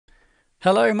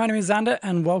Hello, my name is Xander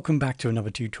and welcome back to another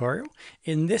tutorial.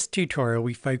 In this tutorial,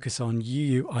 we focus on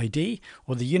UUID,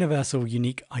 or the Universal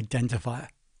Unique Identifier.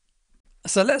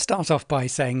 So let's start off by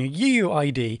saying a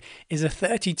UUID is a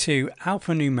 32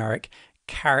 alphanumeric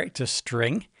character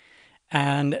string.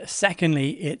 And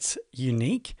secondly, it's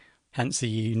unique, hence the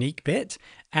unique bit.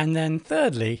 And then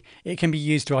thirdly, it can be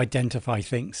used to identify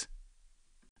things.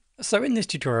 So in this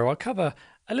tutorial, I'll cover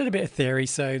a little bit of theory,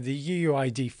 so the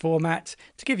UUID format,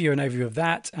 to give you an overview of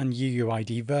that, and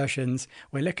UUID versions.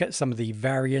 We'll look at some of the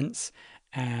variants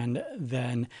and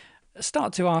then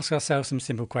start to ask ourselves some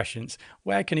simple questions.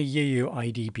 Where can a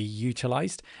UUID be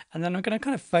utilized? And then I'm going to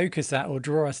kind of focus that or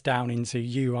draw us down into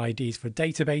UUIDs for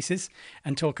databases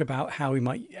and talk about how we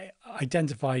might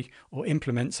identify or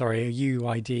implement, a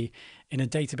UUID in a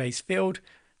database field,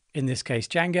 in this case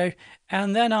Django,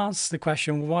 and then ask the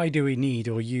question, why do we need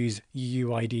or use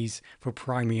UUIDs for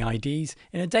primary IDs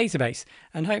in a database?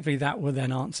 And hopefully that will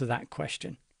then answer that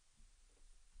question.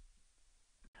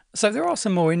 So there are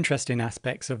some more interesting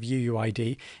aspects of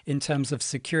UUID in terms of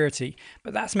security,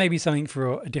 but that's maybe something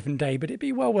for a different day. But it'd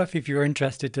be well worth, if you're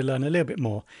interested to learn a little bit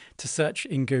more, to search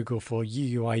in Google for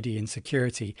UUID and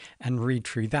security and read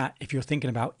through that if you're thinking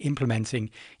about implementing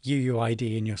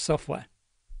UUID in your software.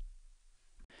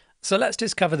 So let's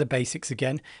just cover the basics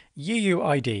again.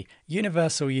 UUID,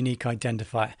 Universal Unique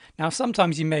Identifier. Now,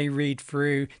 sometimes you may read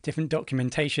through different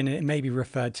documentation and it may be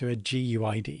referred to a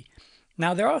GUID.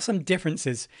 Now, there are some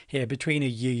differences here between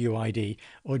a UUID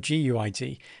or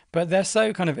GUID, but they're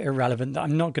so kind of irrelevant that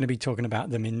I'm not going to be talking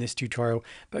about them in this tutorial,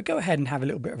 but go ahead and have a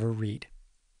little bit of a read.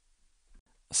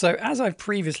 So as I've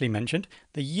previously mentioned,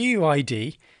 the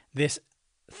UUID, this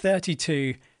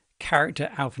 32 character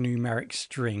alphanumeric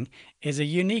string, is a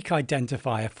unique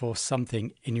identifier for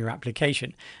something in your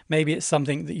application. Maybe it's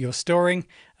something that you're storing,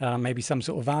 maybe some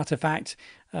sort of artifact,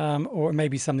 or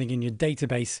maybe something in your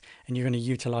database, and you're going to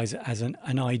utilize it as an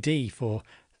ID for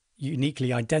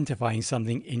uniquely identifying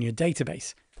something in your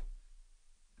database.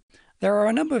 There are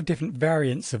a number of different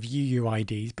variants of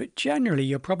UUIDs, but generally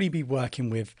you'll probably be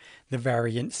working with the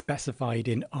variant specified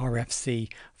in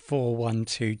RFC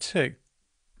 4122.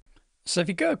 So if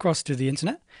you go across to the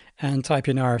internet and type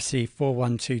in RFC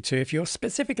 4122, if you're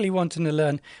specifically wanting to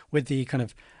learn with the kind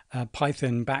of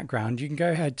Python background, you can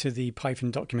go ahead to the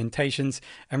Python documentations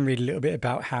and read a little bit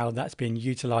about how that's been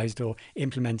utilized or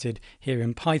implemented here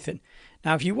in Python.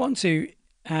 Now, if you want to,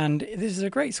 and this is a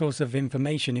great source of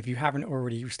information if you haven't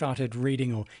already started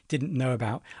reading or didn't know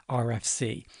about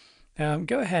RFC.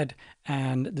 Go ahead,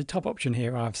 and the top option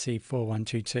here, RFC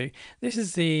 4122, this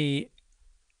is the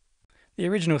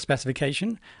original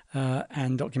specification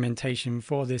and documentation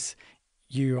for this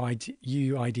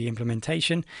UUID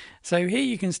implementation. So here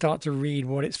you can start to read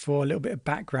what it's for, a little bit of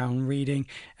background reading,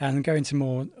 and go into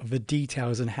more of the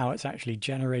details and how it's actually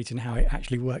generated and how it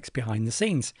actually works behind the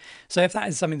scenes. So if that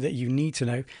is something that you need to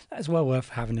know, that's well worth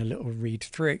having a little read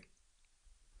through.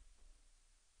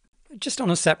 Just on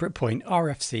a separate point,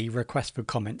 RFC, request for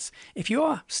comments. If you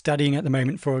are studying at the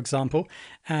moment, for example,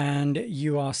 and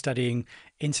you are studying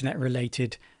internet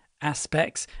related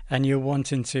aspects and you're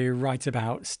wanting to write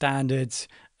about standards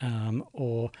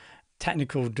or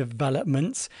technical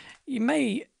developments, you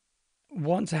may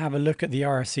want to have a look at the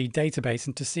RFC database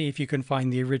and to see if you can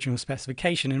find the original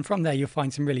specification. And from there, you'll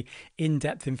find some really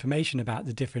in-depth information about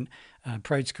the different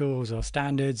protocols or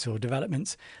standards or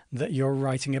developments that you're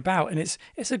writing about. And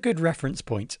it's a good reference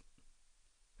point.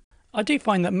 I do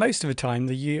find that most of the time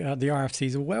the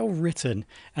RFCs are well written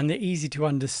and they're easy to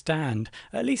understand,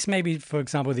 at least maybe, for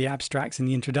example, the abstracts and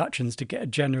the introductions to get a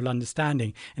general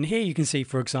understanding. And here you can see,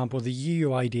 for example, the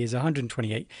UUID is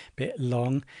 128-bit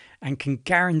long and can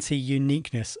guarantee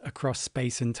uniqueness across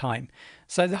space and time.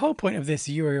 So the whole point of this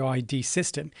UUID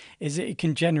system is that it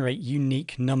can generate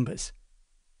unique numbers.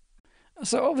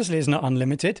 So obviously it's not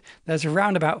unlimited. There's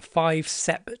around about 5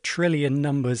 septrillion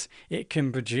numbers it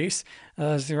can produce.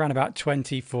 There's around about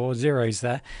 24 zeros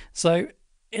there. So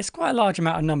it's quite a large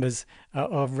amount of numbers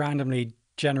of randomly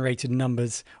generated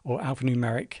numbers or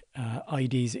alphanumeric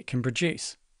IDs it can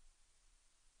produce.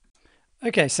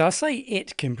 Okay, so I'll say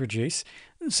it can produce.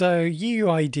 So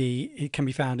UUID, it can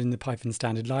be found in the Python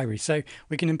standard library. So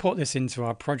we can import this into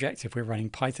our project if we're running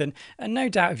Python. And no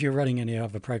doubt if you're running any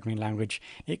other programming language,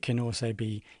 it can also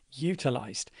be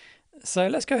utilized. So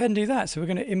let's go ahead and do that. So we're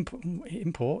going to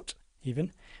import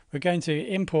even. We're going to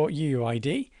import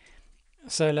UUID.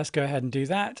 So let's go ahead and do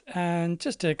that. And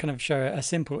just to kind of show a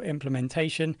simple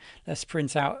implementation, let's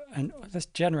print out and let's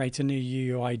generate a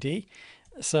new UUID.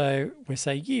 So we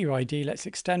say UUID, let's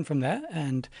extend from there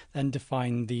and then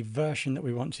define the version that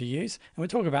we want to use. And we'll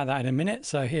talk about that in a minute.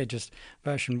 So here, just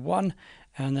version 1.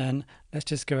 And then let's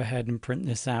just go ahead and print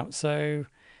this out. So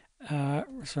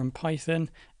from Python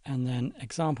and then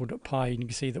example.py, and you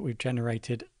can see that we've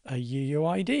generated a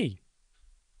UUID.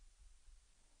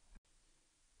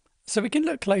 So we can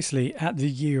look closely at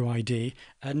the UUID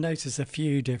and notice a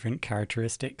few different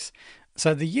characteristics.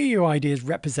 So the UUID is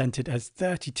represented as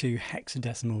 32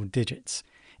 hexadecimal digits.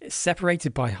 It's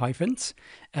separated by hyphens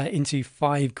into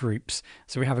 5 groups.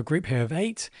 So we have a group here of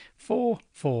 8, 4,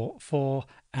 4, 4,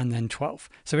 and then 12.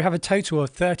 So we have a total of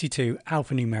 32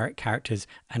 alphanumeric characters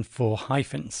and 4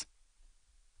 hyphens.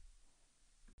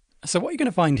 So what you're going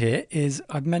to find here is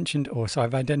I've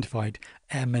identified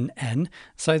M and N.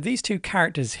 So these two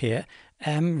characters here,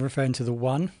 M referring to the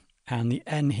 1 and the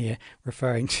N here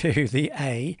referring to the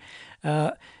A.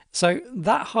 So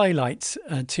that highlights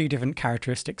 2 different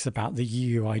characteristics about the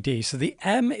UUID. So the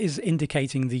M is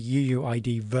indicating the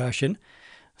UUID version.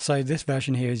 So this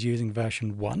version here is using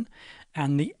version 1.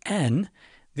 And the N,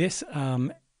 this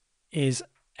is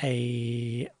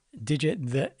a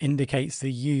digit that indicates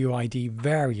the UUID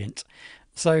variant.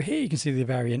 So here you can see the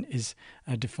variant is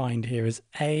defined here as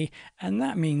A, and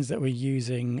that means that we're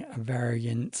using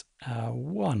variant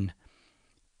 1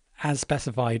 as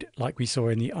specified like we saw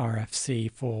in the RFC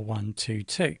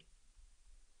 4122.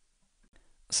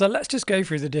 So let's just go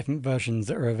through the different versions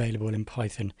that are available in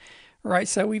Python. Right,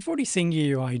 so we've already seen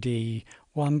UUID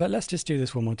 1, but let's just do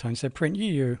this one more time. So print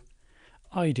UUID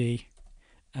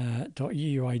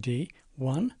 .UUID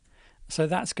 1. So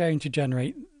that's going to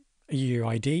generate a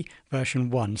UUID version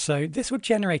 1. So this would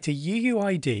generate a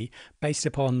UUID based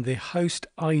upon the host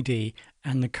ID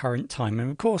and the current time.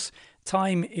 And of course,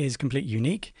 time is completely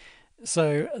unique.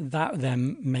 So that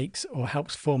then makes or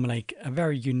helps formulate a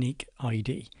very unique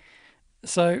ID.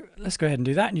 So let's go ahead and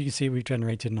do that. And you can see we've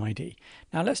generated an ID.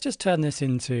 Now let's just turn this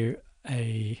into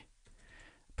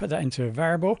put that into a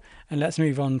variable, and let's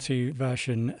move on to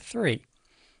version 3.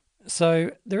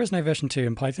 So there is no version 2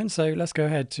 in Python, so let's go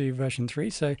ahead to version 3.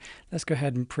 So let's go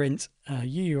ahead and print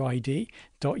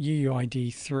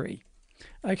UUID.UUID3.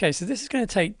 Okay, so this is going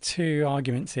to take 2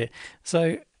 arguments here.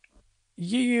 So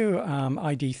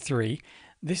UUID3,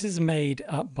 this is made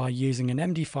up by using an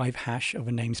MD5 hash of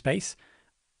a namespace,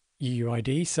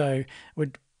 UUID, so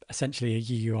would essentially a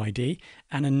UUID,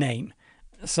 and a name.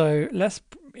 So let's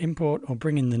import or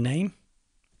bring in the name,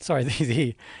 sorry,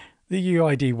 the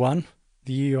UUID1,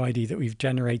 the UUID that we've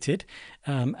generated,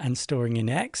 and storing in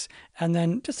X, and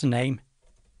then just a name.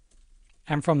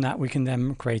 And from that, we can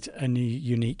then create a new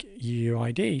unique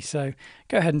UUID. So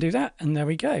go ahead and do that, and there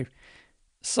we go.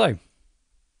 So,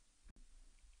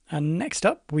 and next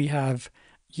up, we have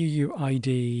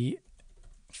UUID4.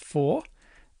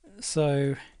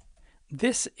 So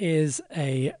this is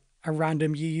a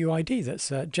random UUID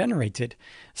that's generated.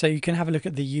 So you can have a look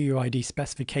at the UUID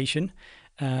specification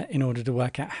in order to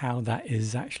work out how that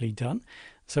is actually done.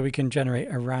 So we can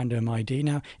generate a random ID.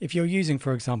 Now, if you're using,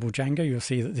 for example, Django, you'll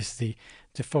see that this is the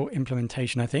default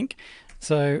implementation, I think.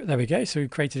 So there we go. So we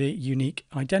created a unique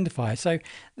identifier. So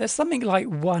there's something like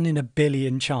 1 in a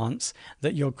billion chance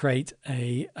that you'll create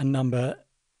a number,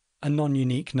 a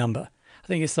non-unique number. I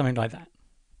think it's something like that.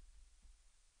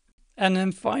 And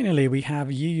then finally, we have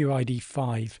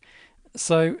UUID5.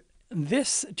 So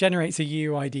this generates a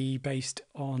UUID based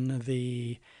on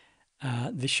the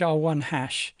SHA-1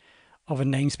 hash of a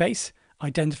namespace,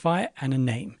 identifier, and a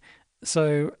name.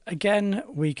 So again,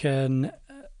 we can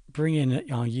bring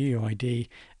in our UUID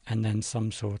and then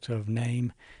some sort of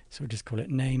name. So we'll just call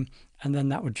it name, and then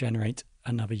that would generate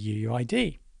another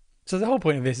UUID. So the whole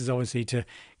point of this is obviously to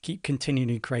keep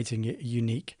continually creating a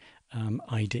unique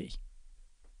ID.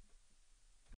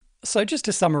 So just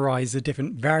to summarize the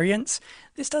different variants,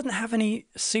 this doesn't have any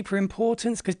super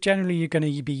importance because generally you're going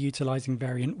to be utilizing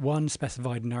variant 1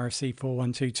 specified in RFC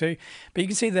 4122. But you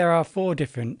can see there are 4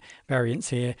 different variants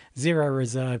here. 0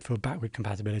 reserved for backward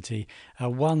compatibility,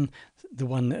 1 the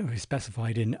one that was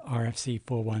specified in RFC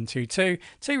 4122,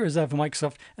 2 reserved for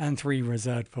Microsoft, and 3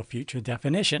 reserved for future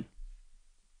definition.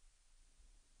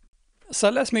 So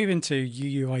let's move into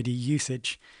UUID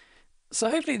usage.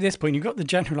 So hopefully at this point you've got the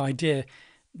general idea.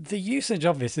 The usage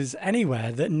of this is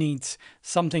anywhere that needs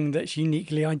something that's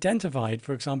uniquely identified,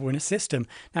 for example, in a system.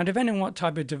 Now, depending on what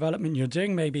type of development you're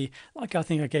doing, maybe, like I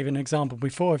think I gave an example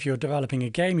before, if you're developing a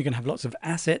game, you're going to have lots of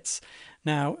assets.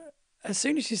 Now, as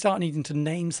soon as you start needing to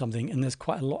name something, and there's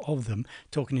quite a lot of them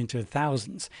talking into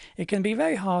thousands, it can be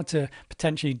very hard to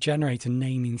potentially generate a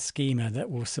naming schema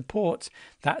that will support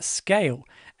that scale.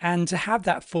 And to have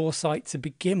that foresight to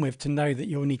begin with, to know that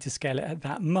you'll need to scale it at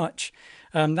that much,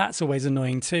 that's always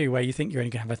annoying too, where you think you're only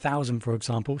going to have 1,000, for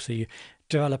example. So you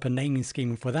develop a naming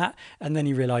scheme for that, and then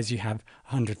you realize you have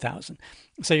 100,000.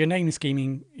 So your name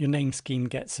scheme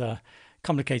gets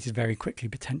complicated very quickly,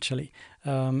 potentially.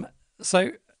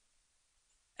 So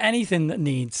anything that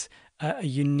needs a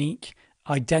unique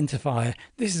identifier,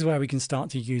 this is where we can start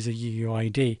to use a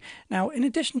UUID. Now, in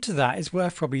addition to that, it's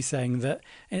worth probably saying that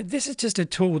this is just a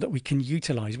tool that we can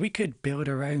utilize. We could build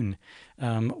our own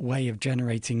way of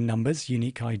generating numbers,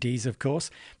 unique IDs, of course,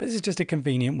 but this is just a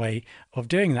convenient way of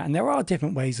doing that. And there are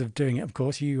different ways of doing it, of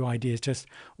course. UUID is just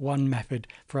one method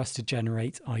for us to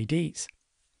generate IDs.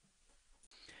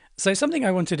 So something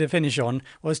I wanted to finish on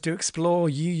was to explore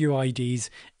UUIDs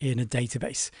in a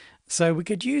database. So we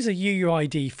could use a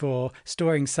UUID for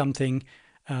storing something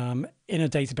in a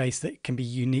database that can be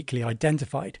uniquely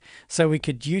identified. So we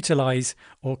could utilize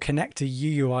or connect a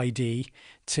UUID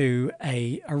to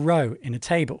a row in a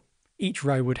table. Each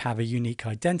row would have a unique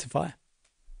identifier.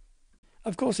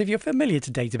 Of course, if you're familiar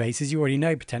to databases, you already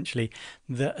know potentially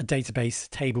that a database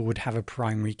table would have a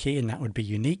primary key, and that would be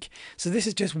unique. So this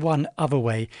is just one other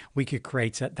way we could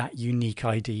create that unique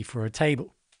ID for a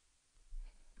table.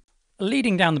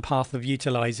 Leading down the path of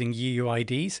utilizing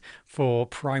UUIDs for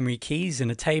primary keys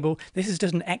in a table, this is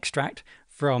just an extract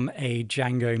from a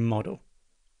Django model.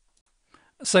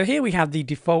 So here we have the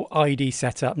default ID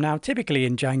set up. Now, typically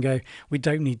in Django, we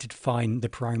don't need to define the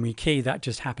primary key. That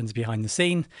just happens behind the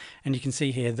scene. And you can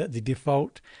see here that the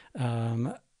default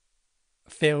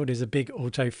field is a big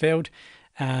auto field,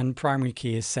 and primary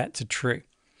key is set to true.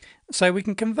 So we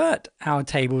can convert our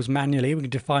tables manually. We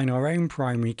can define our own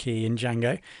primary key in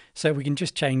Django. So we can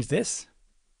just change this.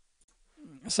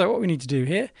 So what we need to do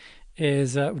here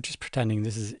is, we're just pretending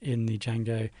this is in the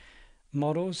Django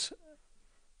models.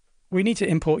 We need to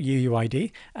import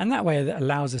UUID, and that way that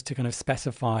allows us to kind of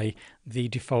specify the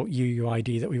default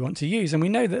UUID that we want to use. And we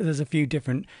know that there's a few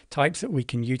different types that we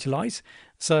can utilize.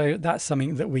 So that's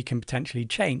something that we can potentially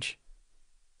change.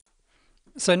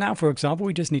 So now, for example,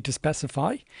 we just need to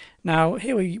specify. Now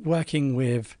here we're working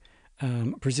with,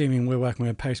 presuming we're working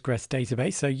with a Postgres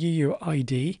database. So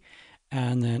UUID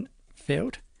and then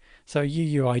field. So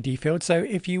UUID field. So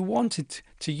if you wanted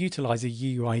to utilize a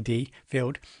UUID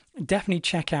field, definitely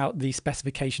check out the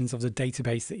specifications of the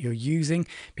database that you're using,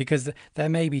 because there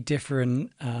may be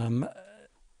different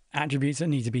attributes that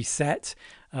need to be set,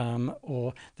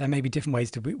 or there may be different ways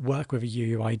to work with a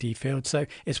UUID field. So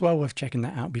it's well worth checking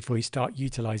that out before you start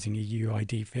utilizing a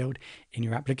UUID field in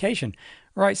your application.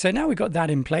 Right, so now we've got that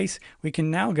in place, we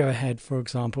can now go ahead, for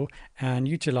example, and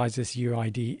utilize this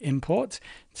UUID import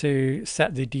to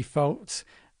set the default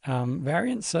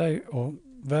variant, or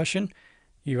version,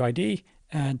 UUID,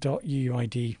 and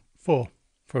 .uuid4, for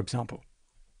example.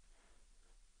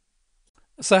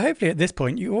 So hopefully at this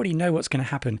point you already know what's going to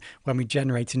happen when we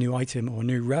generate a new item or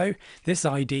new row. This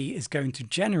ID is going to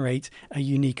generate a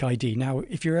unique ID. Now,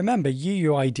 if you remember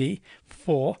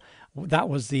UUID4, that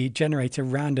was the generator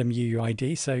random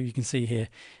UUID. So you can see here,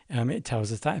 it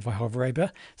tells us that if I hover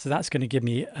over. So that's going to give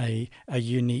me a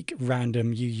unique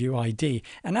random UUID.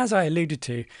 And as I alluded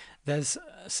to, there's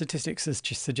statistics that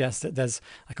just suggest that there's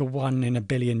like a 1 in a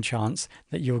billion chance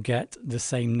that you'll get the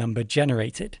same number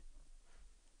generated.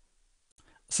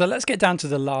 So let's get down to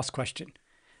the last question.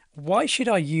 Why should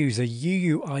I use a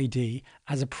UUID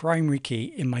as a primary key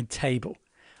in my table?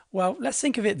 Well, let's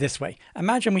think of it this way.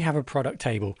 Imagine we have a product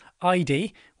table,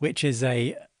 ID, which is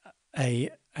a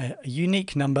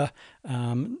unique number.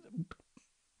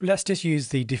 Let's just use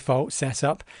the default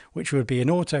setup, which would be an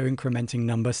auto-incrementing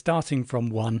number starting from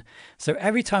 1. So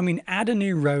every time we add a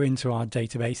new row into our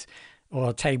database,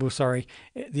 or table, sorry,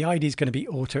 the ID is going to be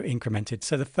auto-incremented.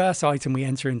 So the first item we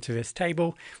enter into this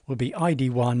table will be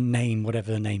ID1, name,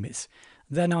 whatever the name is,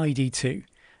 then ID2,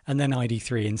 and then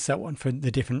ID3, and so on for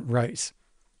the different rows.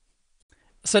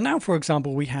 So now, for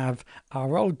example, we have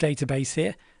our old database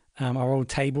here, our old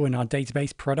table in our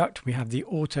database product. We have the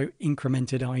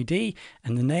auto-incremented ID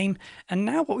and the name. And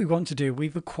now what we want to do,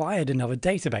 we've acquired another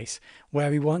database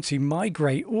where we want to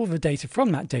migrate all the data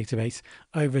from that database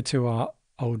over to our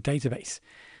old database.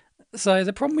 So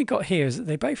the problem we got here is that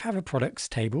they both have a products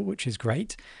table, which is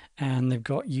great, and they've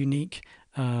got unique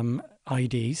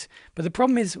IDs. But the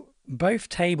problem is both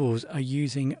tables are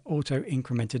using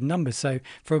auto-incremented numbers. So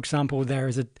for example, there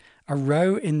is a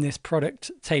row in this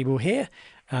product table here,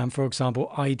 for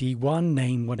example, ID1,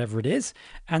 name, whatever it is.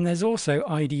 And there's also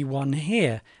ID1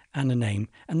 here and a name,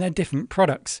 and they're different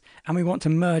products, and we want to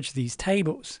merge these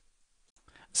tables.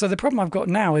 So the problem I've got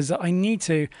now is that I need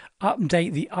to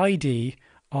update the ID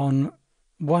on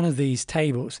one of these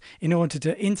tables in order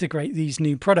to integrate these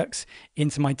new products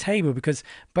into my table, because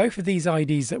both of these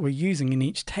IDs that we're using in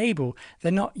each table,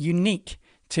 they're not unique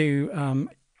to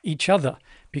each other,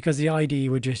 because the ID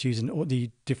we're just using the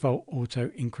default auto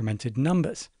incremented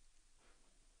numbers.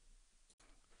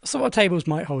 So our tables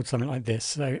might hold something like this.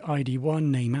 So ID1,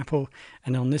 name Apple,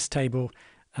 and on this table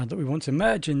that we want to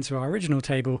merge into our original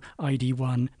table,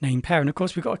 ID1, name parent. Of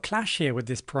course, we've got a clash here with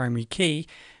this primary key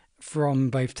from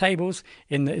both tables,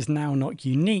 in that is now not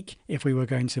unique if we were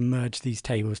going to merge these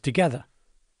tables together.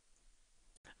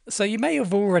 So you may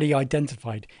have already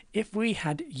identified, if we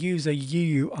had user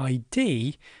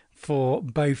UUID for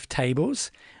both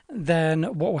tables, then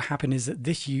what will happen is that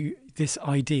this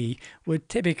ID would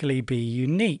typically be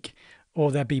unique,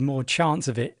 or there'd be more chance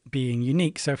of it being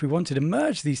unique. So if we wanted to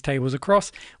merge these tables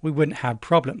across, we wouldn't have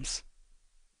problems.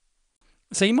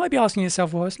 So you might be asking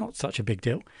yourself, well, it's not such a big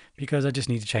deal because I just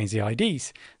need to change the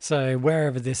IDs. So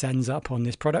wherever this ends up on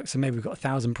this product, so maybe we've got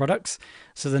 1,000 products.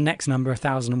 So the next number,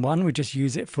 1001, we just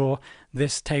use it for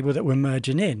this table that we're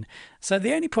merging in. So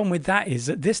the only problem with that is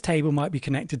that this table might be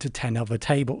connected to 10 other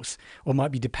tables, or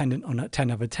might be dependent on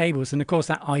 10 other tables. And of course,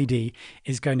 that ID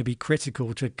is going to be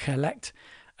critical to collect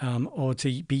or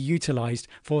to be utilized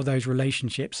for those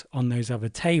relationships on those other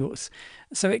tables.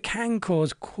 So it can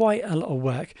cause quite a lot of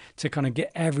work to kind of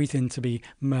get everything to be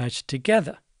merged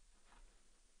together.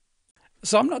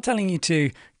 So I'm not telling you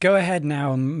to go ahead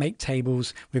now and make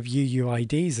tables with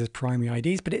UUIDs as primary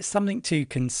IDs, but it's something to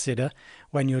consider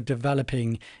when you're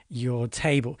developing your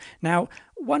table. Now,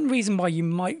 one reason why you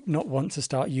might not want to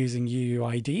start using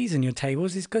UUIDs in your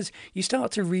tables is because you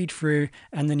start to read through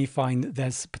and then you find that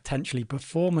there's potentially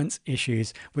performance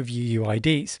issues with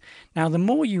UUIDs. Now, the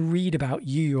more you read about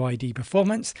UUID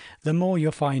performance, the more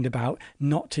you'll find about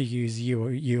not to use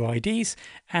UUIDs,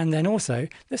 and then also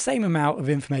the same amount of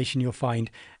information you'll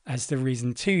find as the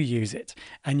reason to use it.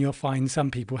 And you'll find some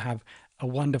people have a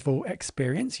wonderful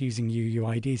experience using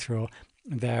UUIDs for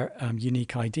their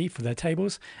unique ID for their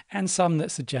tables, and some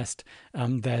that suggest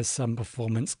there's some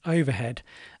performance overhead.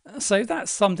 So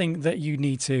that's something that you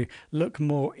need to look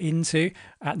more into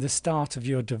at the start of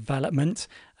your development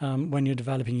when you're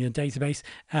developing your database,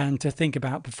 and to think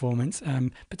about performance,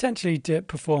 potentially to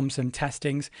perform some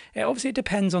testings. It obviously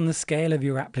depends on the scale of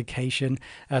your application,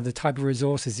 the type of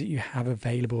resources that you have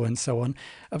available, and so on.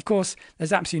 Of course,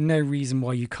 there's absolutely no reason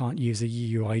why you can't use a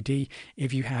UUID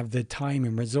if you have the time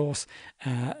and resource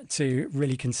to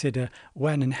really consider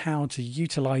when and how to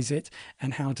utilize it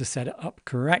and how to set it up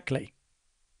correctly.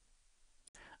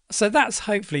 So that's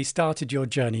hopefully started your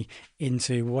journey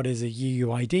into what is a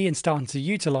UUID and starting to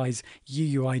utilize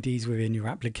UUIDs within your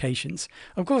applications.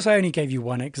 Of course, I only gave you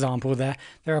one example there.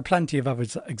 There are plenty of other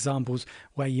examples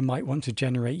where you might want to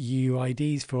generate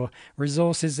UUIDs for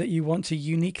resources that you want to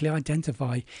uniquely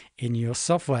identify in your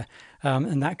software.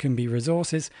 And that can be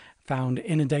resources found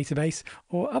in a database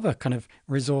or other kind of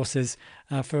resources.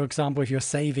 For example, if you're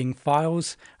saving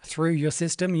files through your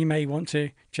system, you may want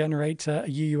to generate a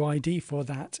UUID for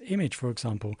that image, for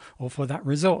example, or for that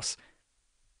resource.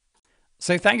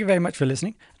 So thank you very much for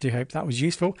listening. I do hope that was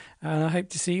useful, and I hope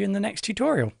to see you in the next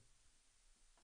tutorial.